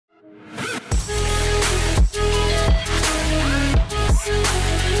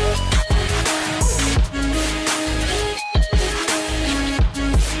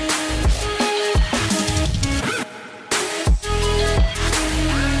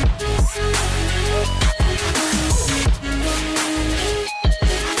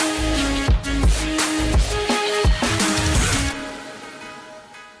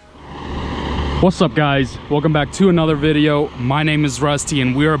What's up, guys? Welcome back to another video. My name is Rusty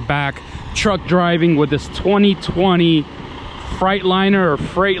and we are back truck driving with this 2020 Freightliner or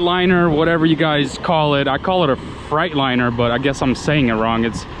Freightliner, whatever you guys call it. I call it a Freightliner, but I guess I'm saying it wrong.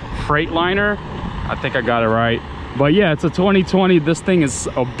 It's Freightliner. I think I got it right. But yeah, it's a 2020. This thing is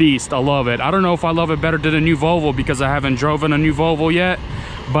a beast. I love it. I don't know if I love it better than a new Volvo because I haven't driven a new Volvo yet,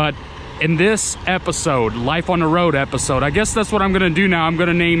 but in this episode, Life on the Road episode, I guess that's what I'm gonna do now. I'm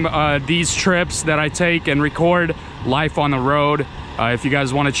gonna name these trips that I take and record Life on the Road. If you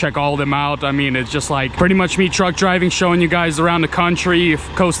guys want to check all of them out, I mean, it's just like pretty much me truck driving, showing you guys around the country,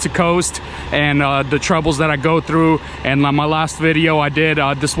 coast to coast, and the troubles that I go through. And my last video I did,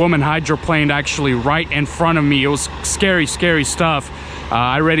 this woman hydroplaned actually right in front of me. It was scary, scary stuff.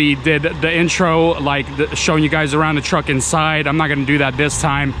 I already did the intro, like showing you guys around the truck inside. I'm not gonna do that this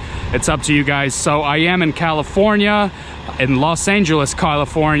time. It's up to you guys. So I am in California, in Los Angeles,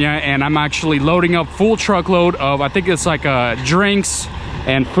 California, and I'm actually loading up full truckload of, I think it's like drinks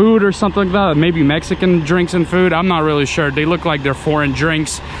and food or something like that. Maybe Mexican drinks and food. I'm not really sure. They look like they're foreign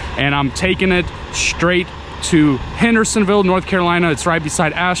drinks, and I'm taking it straight to Hendersonville, North Carolina. It's right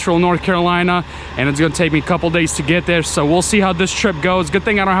beside Asheville, North Carolina, and it's gonna take me a couple days to get there. So we'll see how this trip goes. Good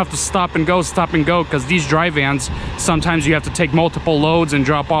thing I don't have to stop and go, because these dry vans, sometimes you have to take multiple loads and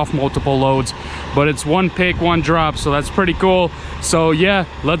drop off multiple loads, but it's one pick, one drop, so that's pretty cool. So yeah,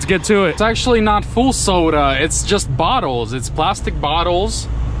 let's get to it. It's actually not full soda, it's just bottles. It's plastic bottles,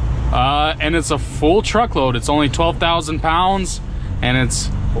 and it's a full truckload. It's only 12,000 pounds, and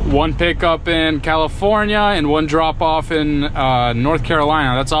it's one pickup in California and one drop off in North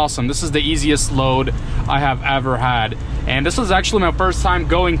Carolina. That's awesome. This is the easiest load I have ever had, and this is actually my first time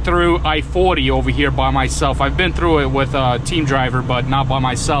going through I-40 over here by myself. I've been through it with a team driver, but not by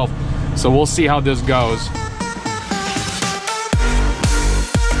myself, so we'll see how this goes.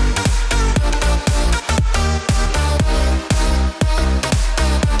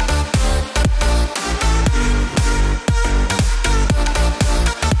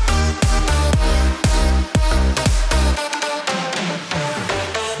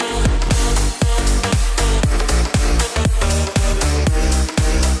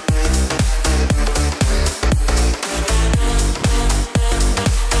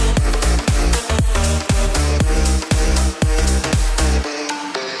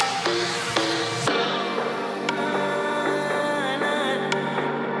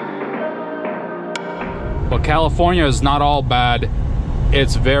 But California is not all bad.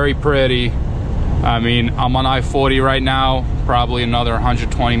 It's very pretty. I mean, I'm on I-40 right now, probably another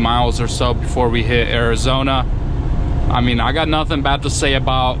 120 miles or so before we hit Arizona. I mean, I got nothing bad to say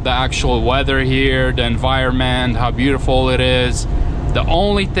about the actual weather here, the environment, how beautiful it is. The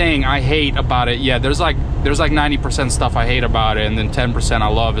only thing I hate about it, yeah, there's like 90% stuff I hate about it, and then 10% I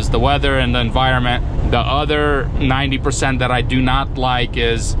love, is the weather and the environment. The other 90% that I do not like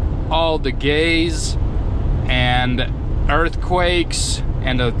is all the gays and earthquakes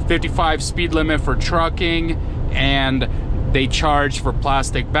and a 55 speed limit for trucking, and they charge for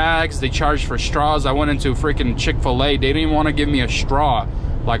plastic bags, they charge for straws. I went into freaking Chick-fil-A, they didn't even want to give me a straw.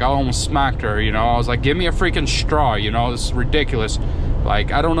 Like, I almost smacked her, you know. I was like, give me a freaking straw, you know. This is ridiculous.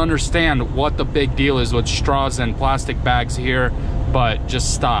 Like, I don't understand what the big deal is with straws and plastic bags here, but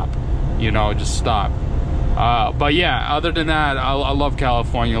just stop, you know, just stop. But yeah, other than that, I love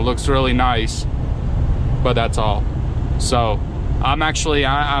California. It looks really nice, but that's all. So I'm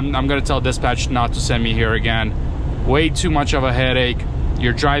gonna tell dispatch not to send me here again. Way too much of a headache.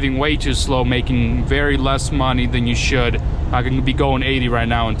 You're driving way too slow, making very less money than you should. I can be going 80 right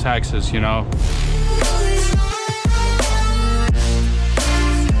now in Texas, you know.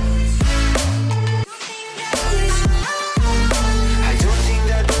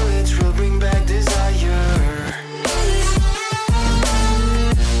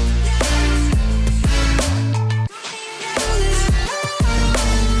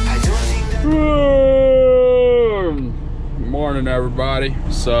 Morning, everybody.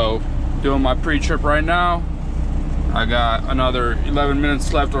 So doing my pre-trip right now. I got another 11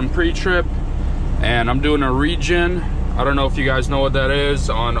 minutes left on pre-trip, and I'm doing a regen. I don't know if you guys know what that is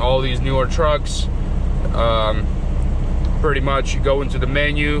on all these newer trucks. Pretty much you go into the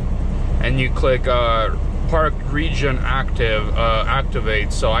menu and you click park regen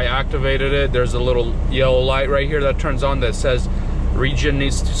activate. So I activated it. There's a little yellow light right here that turns on that says regen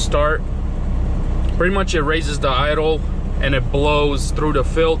needs to start. Pretty much it raises the idle and it blows through the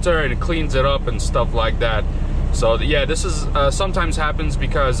filter and it cleans it up and stuff like that. So yeah, this is sometimes happens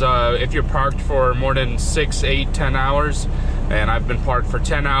because if you're parked for more than 6, 8, 10 hours, and I've been parked for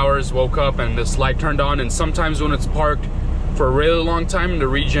 10 hours, woke up and this light turned on, and sometimes when it's parked for a really long time in the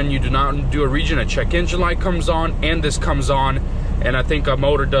region. You do not do a region, a check engine light comes on and this comes on, and I think a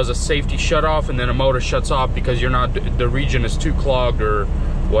motor does a safety shut off and then a motor shuts off because you're not, the region is too clogged or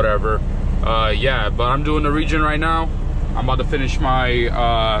whatever. Yeah, but I'm doing the region right now. I'm about to finish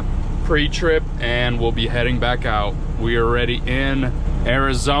my pre-trip and we'll be heading back out. We are already in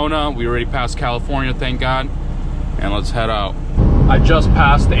Arizona. We already passed California, thank God, and let's head out. I just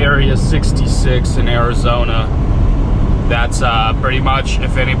passed Area 66 in Arizona. That's pretty much,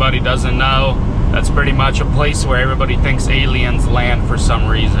 if anybody doesn't know, that's pretty much a place where everybody thinks aliens land for some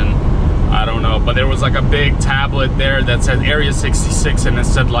reason. I don't know, but there was like a big tablet there that said Area 66 and it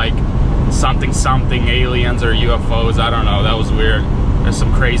said like something something aliens or UFOs. I don't know, that was weird. There's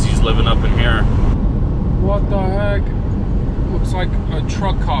some crazies living up in here. What the heck? Looks like a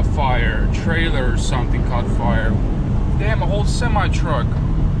truck caught fire, a trailer or something caught fire. Damn, a whole semi-truck.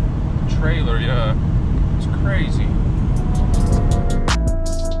 Trailer, yeah. It's crazy.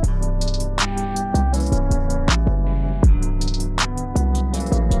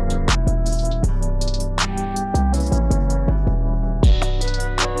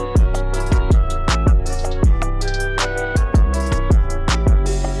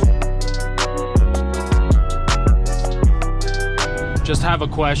 Just have a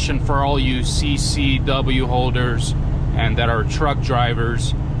question for all you CCW holders and that are truck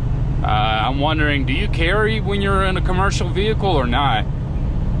drivers. I'm wondering, do you carry when you're in a commercial vehicle or not?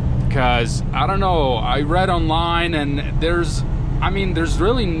 Because I don't know, I read online and there's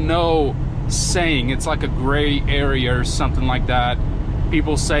really no saying. It's like a gray area or something like that.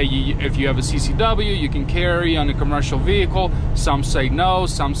 People say if you have a CCW, you can carry on a commercial vehicle. Some say no,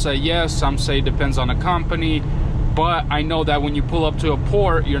 some say yes, some say it depends on the company. But I know that when you pull up to a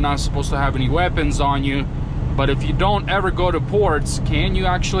port, you're not supposed to have any weapons on you. But if you don't ever go to ports, can you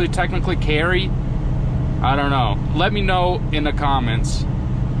actually technically carry? I don't know. Let me know in the comments,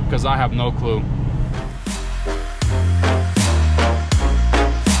 because I have no clue.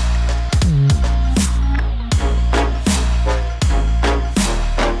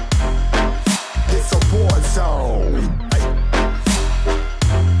 It's a war zone.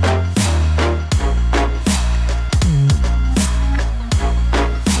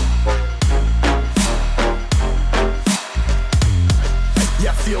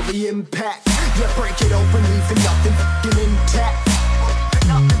 Feel the impact. Yeah, break it open, leaving nothing f***ing intact.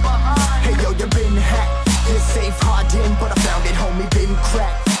 Hey yo, you been hacked. You're safe, hardened, but I found it, homie, been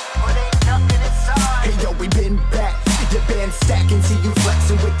cracked. Hey yo, we been back. Your band stacking, see you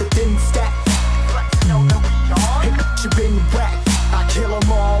flexing with the thin stack. Hey, you been whacked. I kill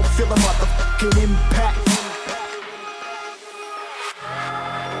them all, feel the motherfucking impact.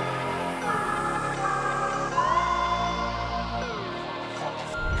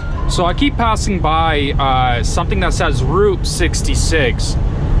 So I keep passing by something that says Route 66.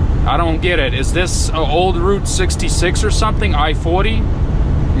 I don't get it. Is this old Route 66 or something?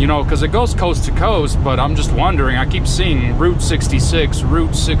 I-40? You know, because it goes coast to coast, but I'm just wondering. I keep seeing Route 66,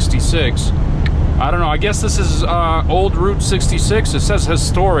 Route 66. I don't know. I guess this is old Route 66. It says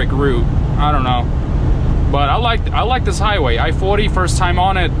historic route. I don't know. But I like this highway. I-40, first time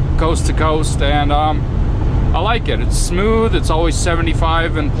on it, coast to coast, and I like it. It's smooth. It's always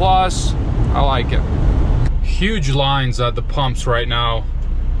 75 and plus. I like it. Huge lines at the pumps right now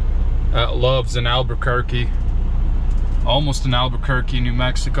at Love's in Albuquerque. Almost in Albuquerque, New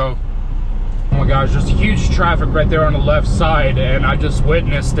Mexico. Oh my gosh, just huge traffic right there on the left side, and I just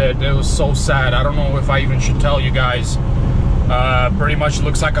witnessed it. It was so sad. I don't know if I even should tell you guys. Pretty much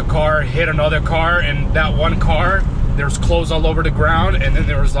looks like a car hit another car, and that one car, there's clothes all over the ground, and then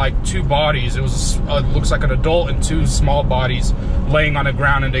there was like two bodies. It was looks like an adult and two small bodies laying on the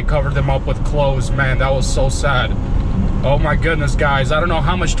ground, and they covered them up with clothes. Man, that was so sad. Oh my goodness, guys, I don't know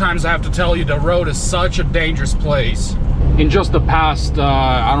how much times I have to tell you, the road is such a dangerous place. In just the past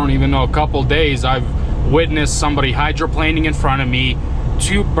I don't even know, a couple days, I've witnessed somebody hydroplaning in front of me,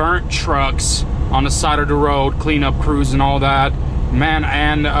 two burnt trucks on the side of the road, cleanup crews and all that, man.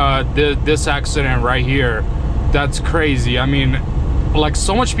 And this accident right here, that's crazy. I mean, like,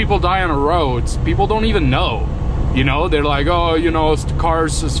 so much people die on the roads, people don't even know, you know. They're like, oh, you know, it's the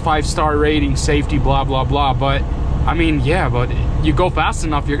cars is 5-star rating, safety, blah blah blah. But I mean, yeah, but you go fast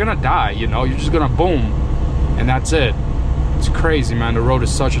enough, you're gonna die, you know. You're just gonna boom, and that's it. It's crazy, man. The road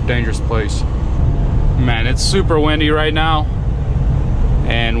is such a dangerous place. Man, it's super windy right now,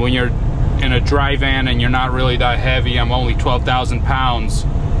 and when you're in a dry van and you're not really that heavy, I'm only 12,000 pounds,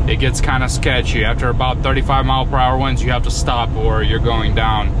 it gets kind of sketchy. After about 35-mile-per-hour winds, you have to stop or you're going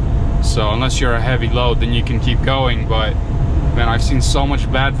down. So unless you're a heavy load, then you can keep going. But man, I've seen so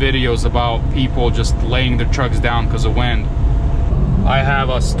much bad videos about people just laying their trucks down because of wind. I have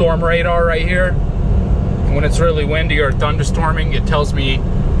a storm radar right here. When it's really windy or thunderstorming, it tells me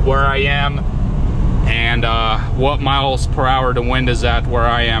where I am and what miles per hour the wind is at where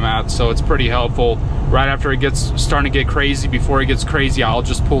I am at. So it's pretty helpful. Right after it gets starting to get crazy, before it gets crazy, I'll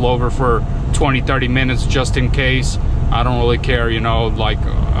just pull over for 20-30 minutes just in case. I don't really care, you know, like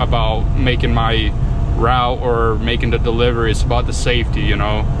about making my route or making the delivery. It's about the safety, you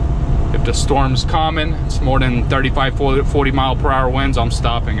know. If the storm's coming, it's more than 35, 40 mile per hour winds, I'm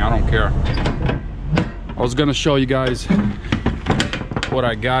stopping. I don't care. I was gonna show you guys what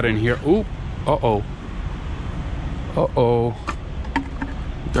I got in here. Ooh, uh-oh. Uh-oh.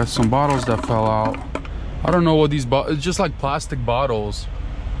 Got some bottles that fell out. I don't know what these bottles, it's just like plastic bottles,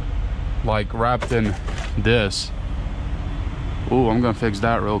 like wrapped in this. Ooh, I'm gonna fix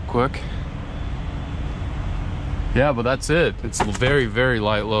that real quick. Yeah, but that's it. It's a very, very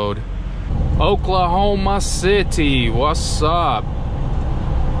light load. Oklahoma City, what's up?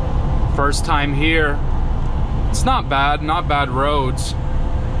 First time here. It's not bad roads.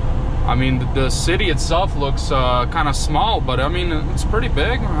 I mean, the city itself looks kind of small, but I mean, it's pretty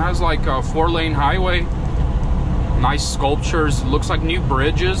big. It has like a 4-lane highway. Nice sculptures, it looks like new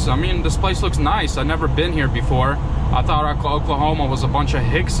bridges. I mean, this place looks nice. I've never been here before. I thought Oklahoma was a bunch of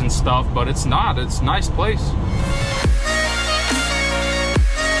hicks and stuff, but it's not. It's a nice place.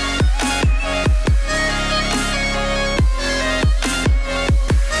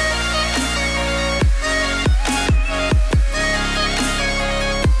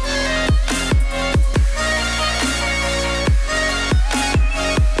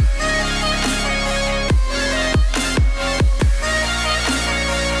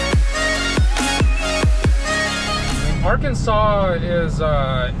 Arkansas is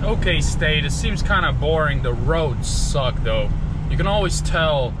okay state. It seems kind of boring. The roads suck though. You can always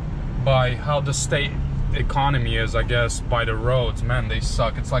tell by how the state economy is, I guess, by the roads. Man, they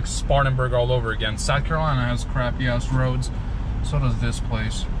suck. It's like Spartanburg all over again. South Carolina has crappy ass roads. So does this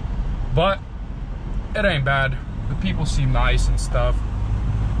place. But it ain't bad. The people seem nice and stuff.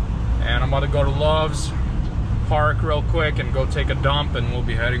 And I'm about to go to Love's, park real quick and go take a dump, and we'll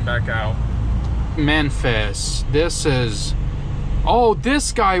be heading back out. Memphis. This is, oh,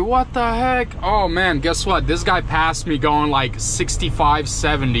 this guy, what the heck? Oh man, guess what? This guy passed me going like 65,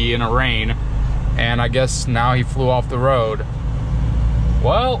 70 in a rain, and I guess now he flew off the road.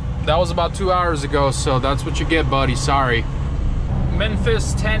 Well, that was about 2 hours ago, so that's what you get, buddy. Sorry.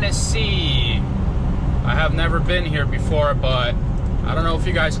 Memphis, Tennessee. I have never been here before, but I don't know if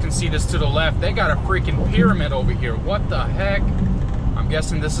you guys can see this to the left. They got a freaking pyramid over here. What the heck? I'm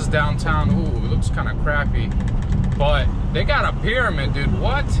guessing this is downtown. Ooh, it looks kind of crappy. But they got a pyramid, dude.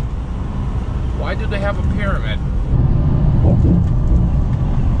 What? Why do they have a pyramid?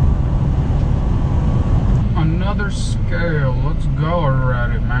 Another scale. Let's go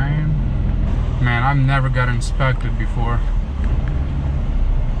already, man. Man, I've never got inspected before.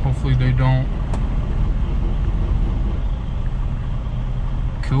 Hopefully they don't.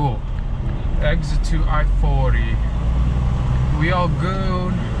 Cool. Exit to I-40. We all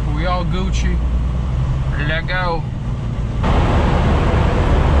good. We all Gucci. Let go.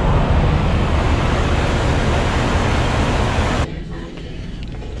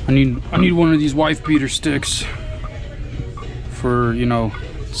 I need one of these wife beater sticks for, you know,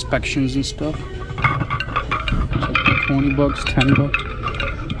 inspections and stuff. It's like 20 bucks, 10 bucks.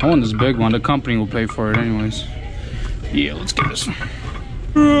 I want this big one. The company will pay for it anyways. Yeah, let's get this one.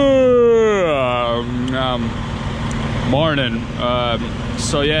 Morning.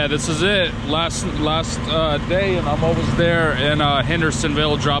 So yeah, this is it. Last day, and I'm almost there in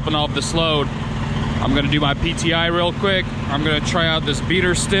Hendersonville dropping off this load. I'm gonna do my PTI real quick. I'm gonna try out this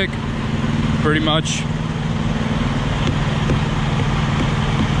beater stick, pretty much.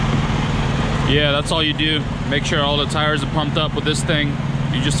 Yeah, that's all you do. Make sure all the tires are pumped up with this thing.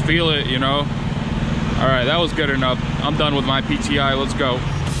 You just feel it, you know. All right, that was good enough. I'm done with my PTI. Let's go.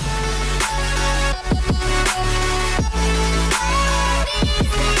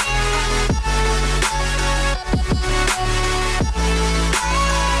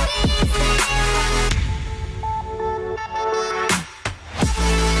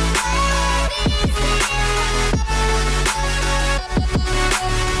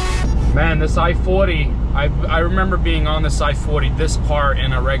 Man, this I-40, I remember being on this I-40, this part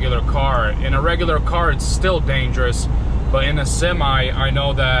in a regular car. In a regular car, it's still dangerous, but in a semi, I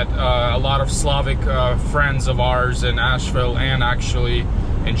know that a lot of Slavic friends of ours in Asheville and actually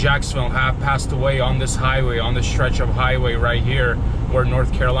in Jacksonville have passed away on this highway, on this stretch of highway right here, where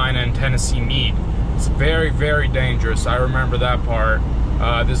North Carolina and Tennessee meet. It's very, very dangerous. I remember that part.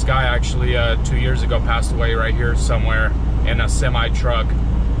 This guy actually 2 years ago passed away right here somewhere. in a semi truck.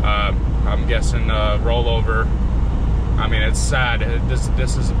 I'm guessing rollover. I mean, it's sad.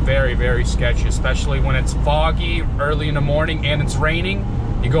 This is very, very sketchy, especially when it's foggy early in the morning and it's raining.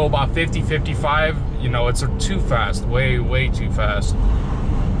 You go about 50, 55, you know, it's too fast, way too fast.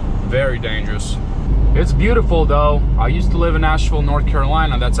 Very dangerous. It's beautiful though. I used to live in Asheville, North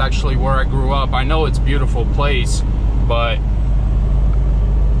Carolina. That's actually where I grew up. I know it's a beautiful place, but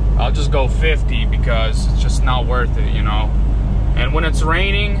I'll just go 50 because it's just not worth it, you know. And when it's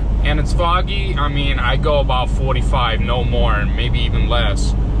raining and it's foggy, I mean, I go about 45, no more, maybe even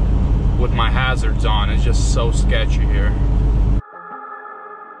less, with my hazards on. It's just so sketchy here.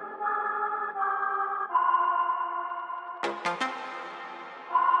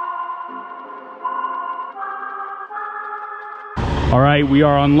 All right, we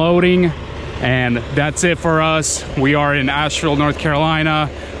are unloading, and that's it for us. We are in Asheville, North Carolina.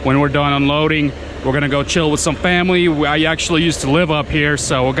 When we're done unloading, we're gonna go chill with some family. I actually used to live up here,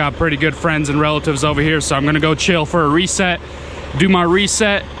 so we got pretty good friends and relatives over here, so I'm gonna go chill for a reset, do my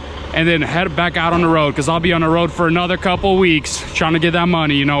reset, and then head back out on the road, because I'll be on the road for another couple weeks trying to get that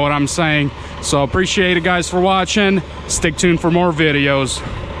money, you know what I'm saying? So appreciate it, guys, for watching. Stick tuned for more videos.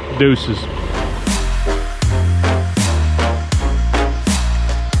 Deuces.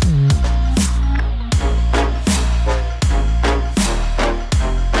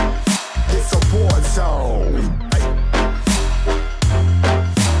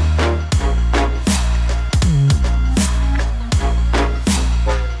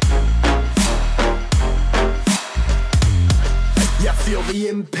 Feel the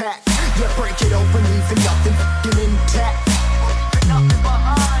impact, yeah, break it open, leaving nothing f***ing intact.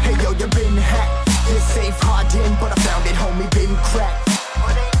 Hey yo, you been hacked, you're safe hardened, but I found it, homie, been cracked.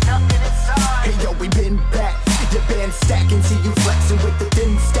 Hey yo, we been back, your band stacking, see you flexing with the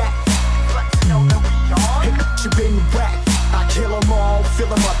thin stack.